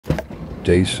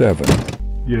Day 7.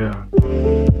 Yeah.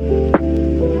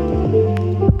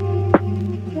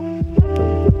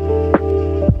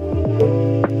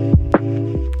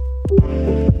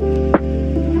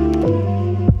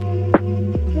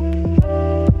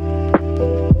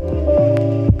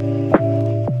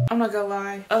 I'm not gonna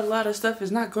lie, a lot of stuff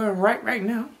is not going right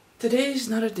now. Today's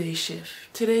not a day shift.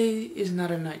 Today is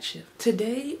not a night shift.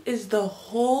 Today is the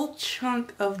whole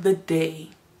chunk of the day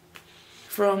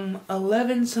from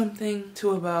 11 something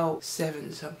to about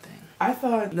 7 something. I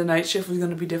thought the night shift was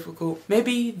gonna be difficult.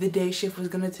 Maybe the day shift was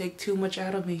gonna take too much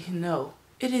out of me. No.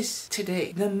 It is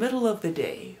today, the middle of the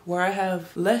day, where I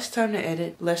have less time to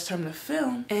edit, less time to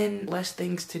film, and less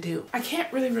things to do. I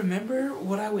can't really remember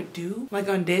what I would do. Like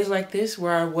on days like this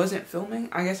where I wasn't filming,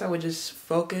 I guess I would just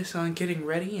focus on getting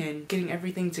ready and getting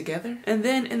everything together. And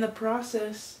then in the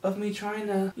process of me trying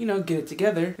to, get it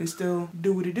together and still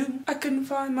do what it do, I couldn't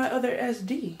find my other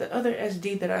SD. The other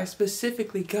SD that I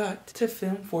specifically got to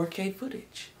film 4K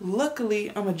footage.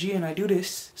 Luckily, I'm a G and I do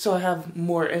this, so I have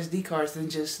more SD cards than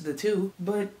just the two.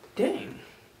 But dang,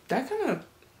 that kind of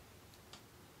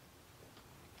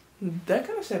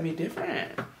set me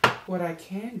different. What I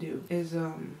can do is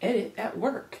edit at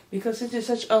work, because since it's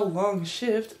such a long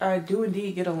shift, I do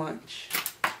indeed get a lunch.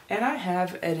 And I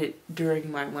have edited during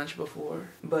my lunch before,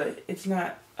 but it's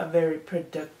not a very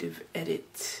productive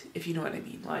edit, if you know what I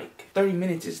mean. Like 30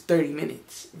 minutes is 30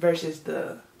 minutes versus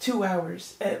the 2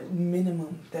 hours at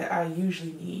minimum that I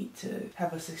usually need to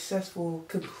have a successful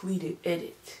completed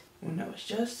edit. When I was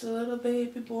just a little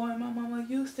baby boy, my mama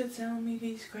used to tell me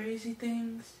these crazy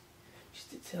things. She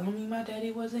used to tell me my daddy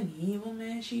was an evil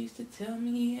man. She used to tell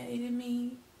me he hated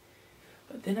me.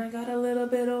 But then I got a little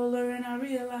bit older and I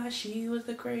realized she was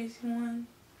the crazy one.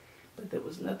 But there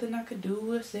was nothing I could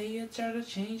do or say or try to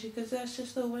change it, because that's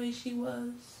just the way she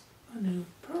was. A new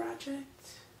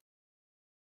project.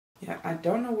 Yeah, I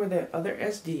don't know where that other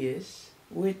SD is,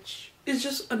 which is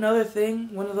just another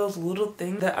thing, one of those little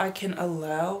things that I can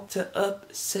allow to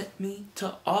upset me,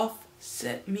 to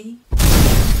offset me.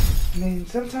 I mean,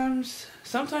 sometimes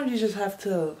you just have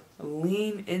to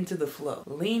lean into the flow,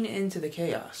 lean into the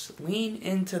chaos, lean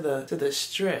into the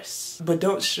stress, but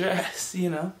don't stress,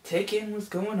 Take in what's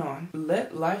going on,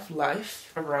 let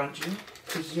life around you,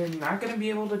 because you're not going to be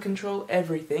able to control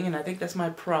everything, and I think that's my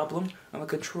problem. I'm a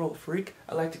control freak.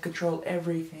 I like to control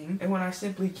everything, and when I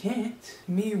simply can't,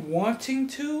 me wanting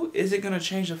to isn't going to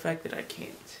change the fact that I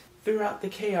can't. Throughout the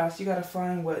chaos, you got to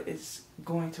find what is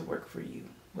going to work for you.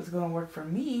 What's going to work for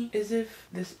me is if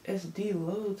this SD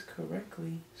loads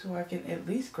correctly, so I can at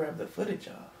least grab the footage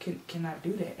off. Can I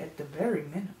do that at the very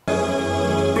minimum?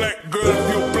 Black girl, if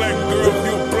you black girl, if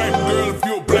you black girl, if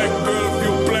you black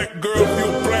girl, if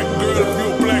you black girl, if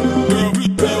you black girl, if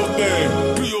you black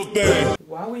girl, do your thing.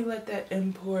 While we let that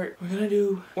import, we're gonna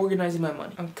do organizing my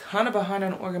money. I'm kind of behind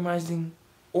on organizing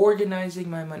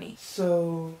my money,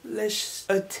 so let's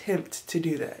attempt to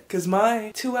do that, because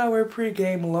my 2-hour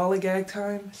pre-game lollygag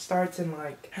time starts in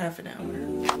like half an hour.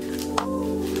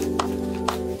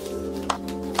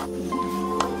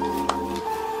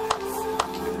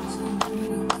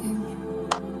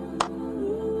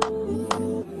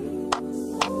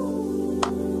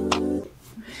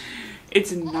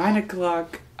 It's 9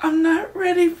 o'clock. I'm not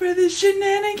ready for the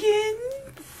shenanigans.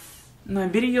 My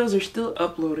videos are still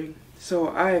uploading, so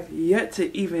I have yet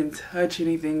to even touch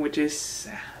anything, which is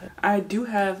sad. I do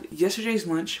have yesterday's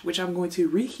lunch, which I'm going to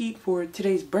reheat for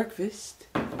today's breakfast.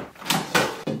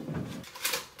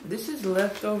 This is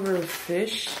leftover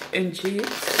fish and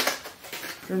chips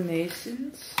from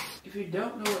Mason's. If you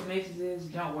don't know what Mason's is,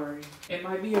 don't worry. It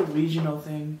might be a regional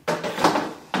thing.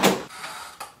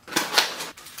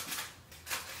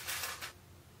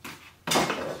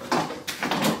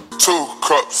 2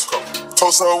 cups,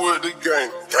 toast on with the gang.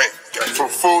 From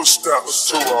food stamps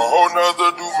to a whole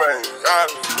nother domain.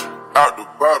 Out the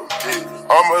bottom,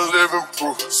 I'm a living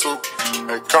proof. So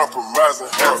ain't compromising,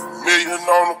 $500,000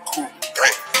 on the coupe.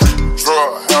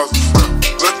 Drug houses,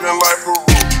 looking like a roof.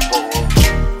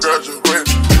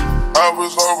 Graduated, I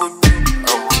was overdue.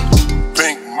 I'm a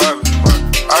pink money,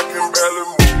 I can barely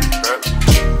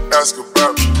move. Ask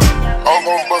about it, I'm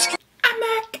gon' bust. I'm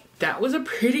back. That was a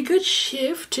pretty good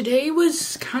shift. Today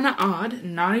was kind of odd.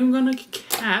 Not even gonna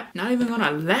cap. Not even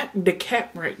gonna lack the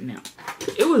cap right now.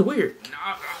 It was weird.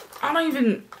 I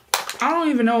don't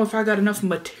even know if I got enough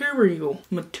material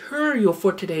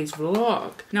for today's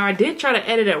vlog. Now, I did try to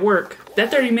edit at work. That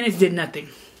 30 minutes did nothing.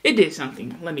 It did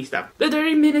something. Let me stop. The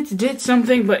 30 minutes did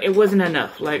something, but it wasn't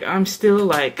enough. Like, I'm still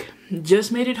like,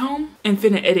 just made it home and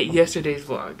finna edit yesterday's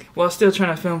vlog while still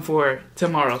trying to film for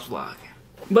tomorrow's vlog.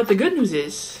 But the good news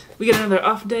is, We get another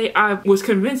off day. I was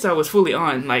convinced I was fully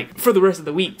on, like, for the rest of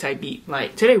the week type beat.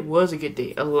 Like, today was a good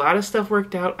day. A lot of stuff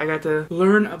worked out. I got to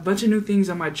learn a bunch of new things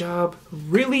on my job.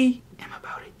 Really am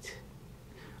about it.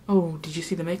 Oh, did you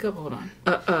see the makeup? Hold on.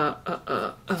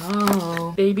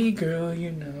 Oh. Baby girl, you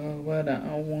know what I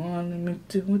want. Let me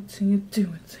do it to you,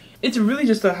 do it to you. It's really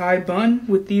just a high bun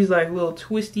with these like little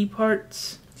twisty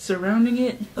parts surrounding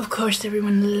it. Of course,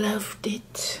 everyone loved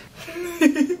it.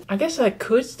 I guess I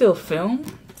could still film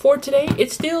for today.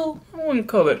 It's still, I wouldn't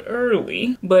call it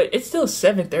early, but it's still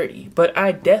 7:30. But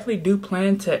I definitely do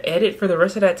plan to edit for the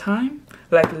rest of that time.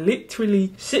 Like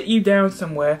literally sit you down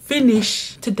somewhere,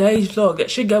 finish today's vlog. It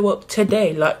should go up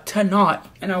today, like tonight.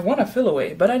 And I want to feel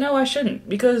away, but I know I shouldn't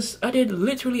because I did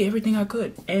literally everything I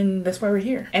could. And that's why we're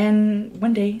here. And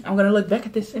one day I'm gonna look back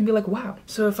at this and be like, wow.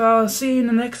 So if I'll see you in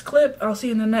the next clip, I'll see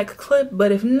you in the next clip.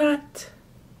 But if not,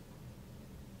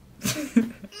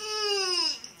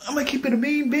 I'm gonna keep it a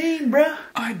bean, bruh.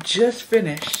 I just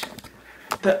finished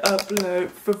the upload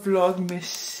for Vlogmas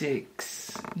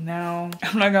 6. Now,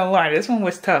 I'm not gonna lie, this one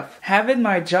was tough. Having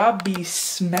my job be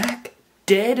smack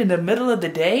dead in the middle of the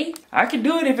day, I can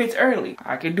do it if it's early.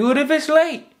 I can do it if it's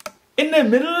late. In the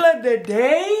middle of the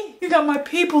day? You got my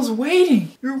peoples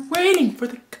waiting. You're waiting for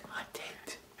the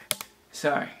content.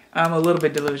 Sorry, I'm a little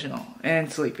bit delusional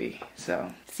and sleepy,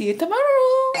 so see you tomorrow.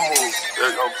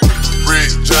 Red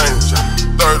James,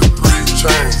 33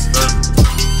 chains.